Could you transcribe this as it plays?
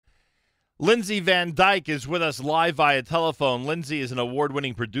Lindsay Van Dyke is with us live via telephone. Lindsay is an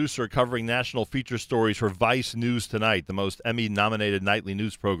award-winning producer covering national feature stories for Vice News Tonight, the most Emmy-nominated nightly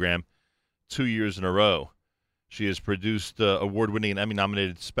news program 2 years in a row. She has produced award-winning and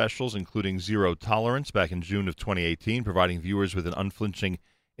Emmy-nominated specials, including Zero Tolerance back in June of 2018, providing viewers with an unflinching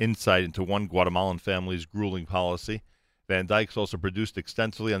insight into one Guatemalan family's grueling policy. Van Dyke's also produced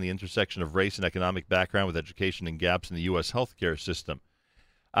extensively on the intersection of race and economic background with education and gaps in the U.S. healthcare system.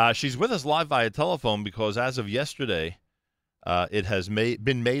 She's with us live via telephone because as of yesterday, it has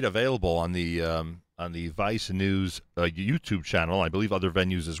been made available on the Vice News YouTube channel. I believe other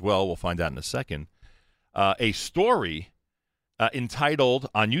venues as well. We'll find out in a second. A story entitled,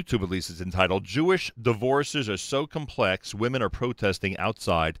 on YouTube at least, it's entitled, "Jewish Divorces Are So Complex, Women Are Protesting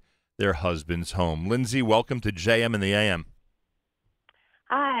Outside Their Husband's Home." Lindsay, welcome to JM and the AM.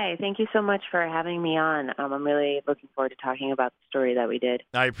 Hi, thank you so much for having me on. I'm really looking forward to talking about the story that we did.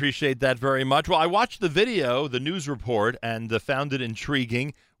 I appreciate that very much. Well, I watched the video, the news report, and found it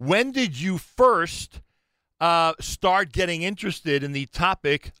intriguing. When did you first start getting interested in the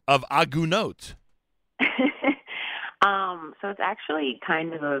topic of agunot? So it's actually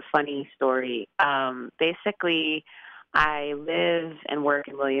kind of a funny story. Basically, I live and work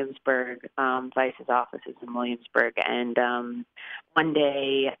in Williamsburg. Vice's office is in Williamsburg. And one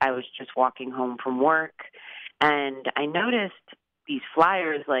day I was just walking home from work, and I noticed these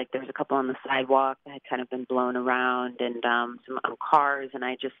flyers, like there was a couple on the sidewalk that had kind of been blown around, and some on cars, and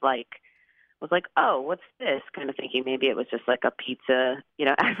I just was like, oh, what's this? Kind of thinking maybe it was just like a pizza,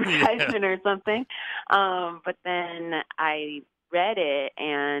 advertisement or something. But then I read it,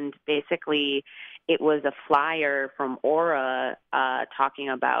 and basically it was a flyer from Aura talking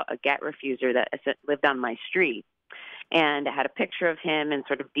about a get refuser that lived on my street. And it had a picture of him and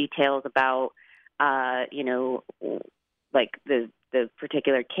sort of details about, like the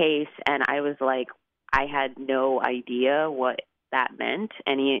particular case. And I was like, I had no idea what that meant.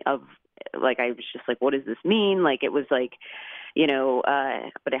 I was just like, what does this mean? Like, it was like,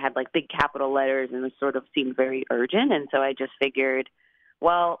 but it had like big capital letters and it sort of seemed very urgent. And so I just figured,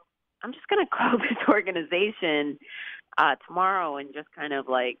 well, I'm just going to call this organization tomorrow and just kind of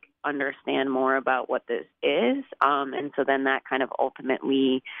like understand more about what this is. And so then that kind of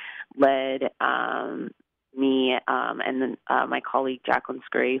ultimately led me and then my colleague Jacqueline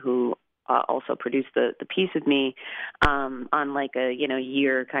Scurry, who also produced the piece with me, on like a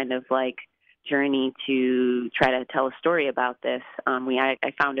year kind of like journey to try to tell a story about this.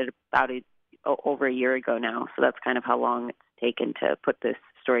 I found it about over a year ago now, so that's kind of how long it's taken to put this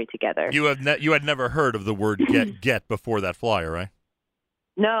story together. You had never heard of the word get before that flyer, right?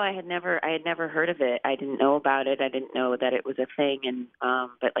 No, I had never heard of it. I didn't know about it. I didn't know that it was a thing. And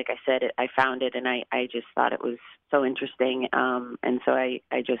but like I said, I found it, and I just thought it was so interesting. And so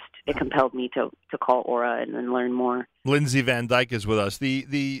it compelled me to call Aura and then learn more. Lindsay Van Dyke is with us.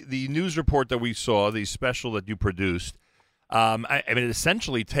 The news report that we saw, the special that you produced, I mean, it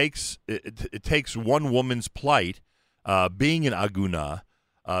essentially takes one woman's plight, being an aguna,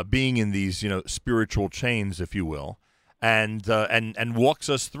 being in these spiritual chains, if you will, and walks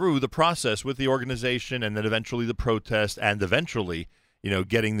us through the process with the organization, and then eventually the protest, and eventually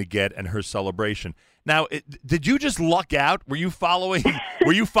getting the get and her celebration. Now, did you just luck out? Were you following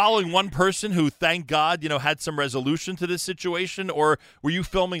one person who, thank God, had some resolution to this situation, or were you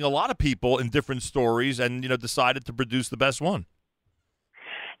filming a lot of people in different stories and decided to produce the best one?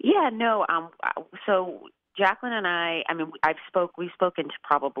 Yeah, no. So Jacqueline and I mean, we've spoken to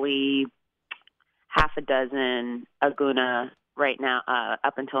probably half a dozen Aguna right now,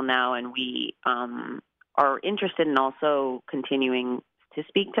 up until now, and we are interested in also continuing to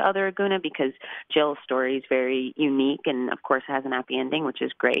speak to other Aguna because Jill's story is very unique and, of course, has an happy ending, which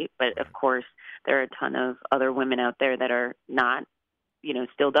is great. But, of course, there are a ton of other women out there that are not,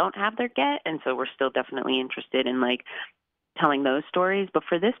 still don't have their get, and so we're still definitely interested in, like, telling those stories. But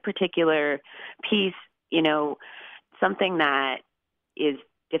for this particular piece, something that is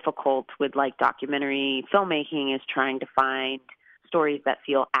difficult with like documentary filmmaking is trying to find stories that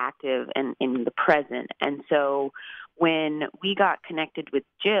feel active and in the present. And so when we got connected with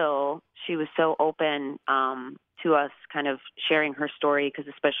Jill, she was so open to us kind of sharing her story,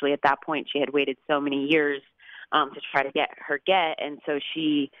 because especially at that point she had waited so many years to try to get her get. And so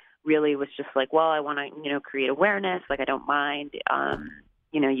she really was just like, well, I want to, create awareness. Like, I don't mind,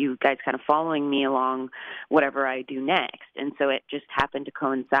 you guys kind of following me along whatever I do next. And so it just happened to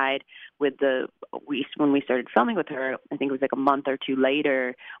coincide with when we started filming with her. I think it was like a month or two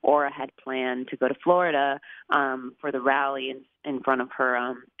later, Aura had planned to go to Florida for the rally in front of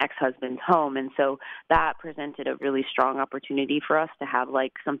her ex-husband's home. And so that presented a really strong opportunity for us to have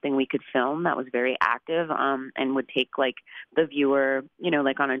like something we could film that was very active, and would take like the viewer,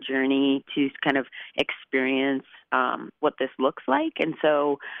 like on a journey to kind of experience what this looks like. And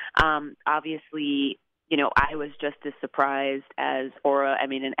so obviously, I was just as surprised as Ora,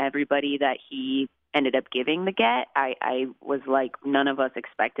 and everybody that he ended up giving the get. I was like, none of us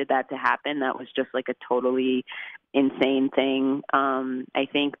expected that to happen. That was just like a totally insane thing, I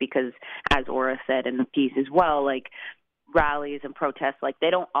think, because as Ora said in the piece as well, like rallies and protests, like they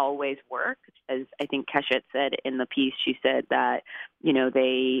don't always work. As I think Keshet said in the piece, she said that,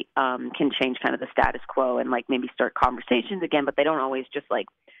 they can change kind of the status quo and like maybe start conversations again, but they don't always just like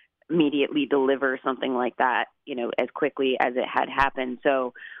immediately deliver something like that, as quickly as it had happened.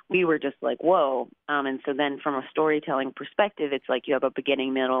 So we were just like, whoa. And so then from a storytelling perspective, it's like you have a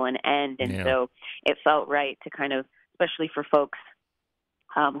beginning, middle, and end. And so it felt right to kind of, especially for folks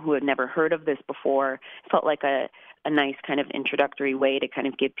who had never heard of this before, it felt like a nice kind of introductory way to kind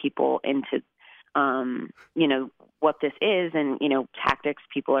of get people into, what this is and, tactics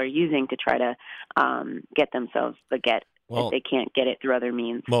people are using to try to get themselves the get. Well, if they can't get it through other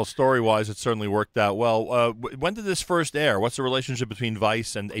means. Well, story-wise, it certainly worked out well. When did this first air? What's the relationship between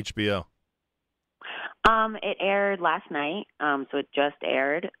Vice and HBO? It aired last night, so it just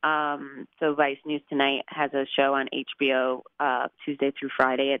aired. So Vice News Tonight has a show on HBO Tuesday through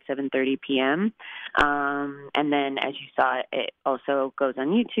Friday at 7:30 p.m. And then, as you saw, it also goes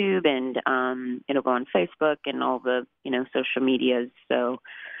on YouTube, and it'll go on Facebook and all the social medias. So.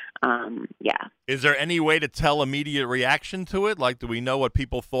 Yeah. Is there any way to tell immediate reaction to it? Like, do we know what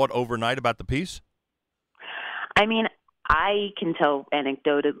people thought overnight about the piece? I can tell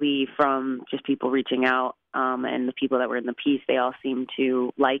anecdotally from just people reaching out, and the people that were in the piece, they all seem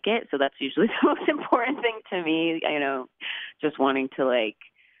to like it. So that's usually the most important thing to me, just wanting to like,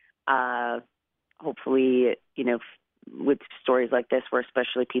 hopefully, with stories like this where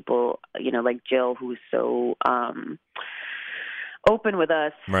especially people, like Jill, who's so, open with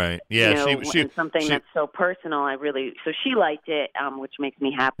us, right? Yeah, she something that's so personal. So she liked it, which makes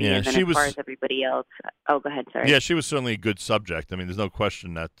me happy. Yeah, and then as far as everybody else, go ahead. Sorry. Yeah, she was certainly a good subject. There's no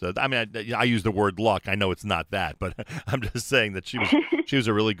question that. I use the word luck. I know it's not that, but I'm just saying that she was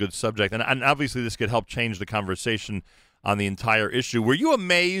a really good subject, and obviously this could help change the conversation on the entire issue. Were you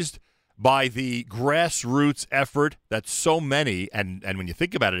amazed by the grassroots effort that so many, and when you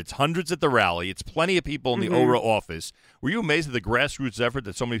think about it, it's hundreds at the rally, it's plenty of people in the ORA office. Were you amazed at the grassroots effort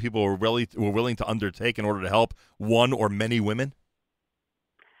that so many people were willing to undertake in order to help one or many women?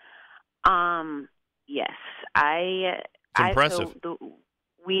 Yes. It's impressive. So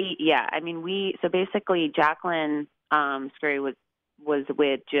basically Jacqueline Scurry was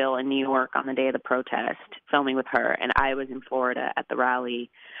with Jill in New York on the day of the protest, filming with her, and I was in Florida at the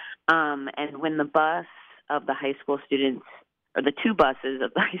rally. And when the bus of the high school students, or the two buses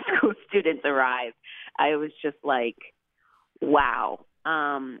of the high school students arrived, I was just like, wow.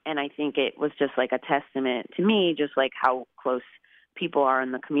 And I think it was just like a testament to me, just like how close people are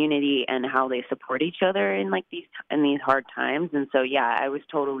in the community and how they support each other in like these hard times. And so, yeah, I was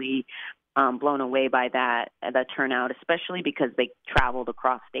totally blown away by that turnout, especially because they traveled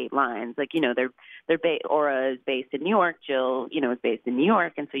across state lines. Like, Ora is based in New York, Jill, is based in New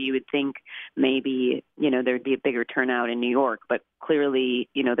York, and so you would think maybe, there'd be a bigger turnout in New York, but clearly,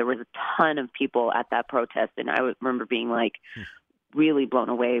 there was a ton of people at that protest, and I remember being like really blown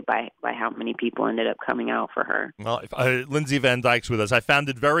away by how many people ended up coming out for her. Well, Lindsay Van Dyke's with us. I found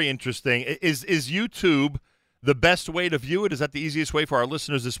it very interesting. Is YouTube the best way to view it? Is that the easiest way for our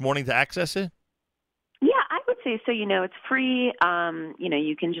listeners this morning to access it? Yeah, I would say so. It's free.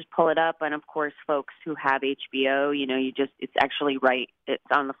 You can just pull it up. And of course, folks who have HBO, it's actually right. It's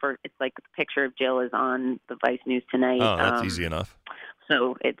on the first, it's like the picture of Jill is on the Vice News Tonight. Oh, that's easy enough.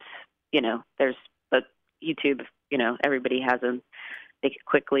 So it's, there's, but YouTube, everybody has they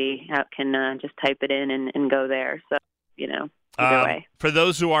quickly can just type it in and go there. So, either way. For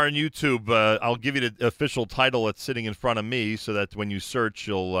those who are on YouTube, I'll give you the official title that's sitting in front of me so that when you search,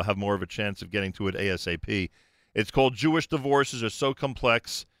 you'll have more of a chance of getting to it ASAP. It's called Jewish Divorces Are So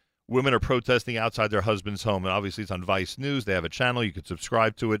Complex. Women are protesting outside their husband's home. And obviously, it's on Vice News. They have a channel. You can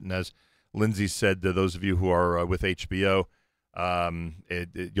subscribe to it. And as Lindsay said, to those of you who are with HBO,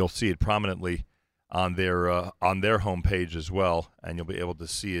 you'll see it prominently on their homepage as well, and you'll be able to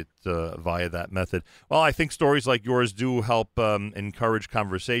see it via that method. Well, I think stories like yours do help encourage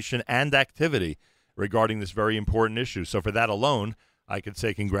conversation and activity regarding this very important issue. So for that alone, I could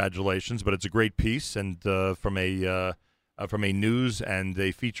say congratulations, but it's a great piece, and from a from a news and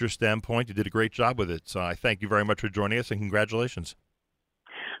a feature standpoint. You did a great job with it. So I thank you very much for joining us, and congratulations.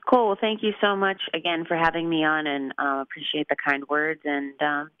 Cool. Well, thank you so much again for having me on, and appreciate the kind words. And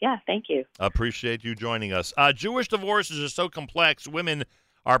thank you. Appreciate you joining us. Jewish divorces are so complex. Women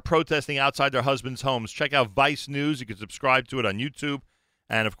are protesting outside their husbands' homes. Check out Vice News. You can subscribe to it on YouTube.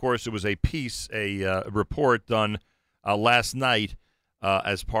 And, of course, it was a piece, a report done last night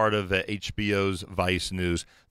as part of HBO's Vice News.